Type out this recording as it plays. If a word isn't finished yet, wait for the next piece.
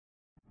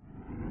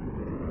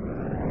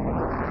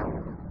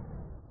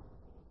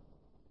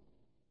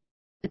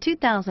The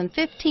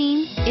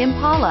 2015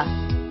 Impala.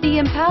 The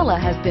Impala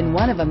has been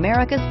one of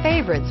America's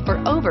favorites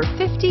for over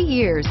 50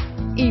 years.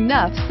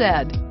 Enough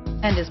said.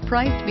 And is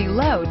priced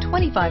below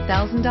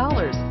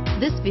 $25,000.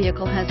 This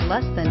vehicle has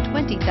less than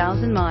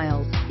 20,000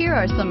 miles. Here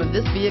are some of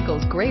this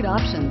vehicle's great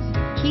options: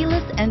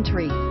 keyless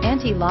entry,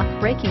 anti-lock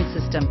braking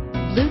system,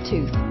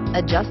 Bluetooth,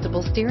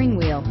 adjustable steering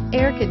wheel,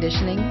 air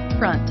conditioning,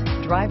 front,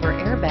 driver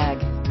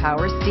airbag,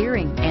 power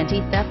steering,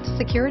 anti-theft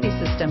security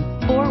system,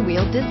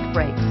 four-wheel disc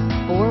brakes,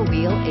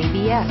 four-wheel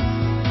ABS.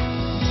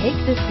 Take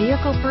this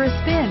vehicle for a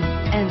spin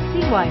and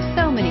see why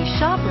so many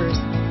shoppers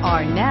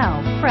are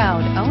now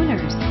proud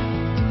owners.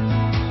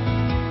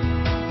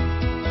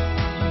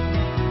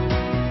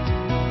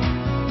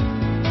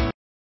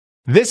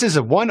 This is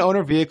a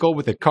one-owner vehicle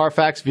with a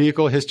Carfax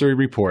Vehicle History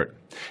Report.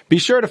 Be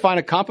sure to find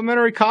a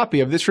complimentary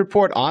copy of this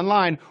report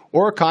online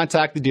or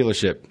contact the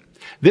dealership.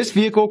 This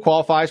vehicle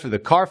qualifies for the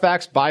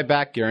Carfax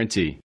Buyback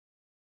Guarantee.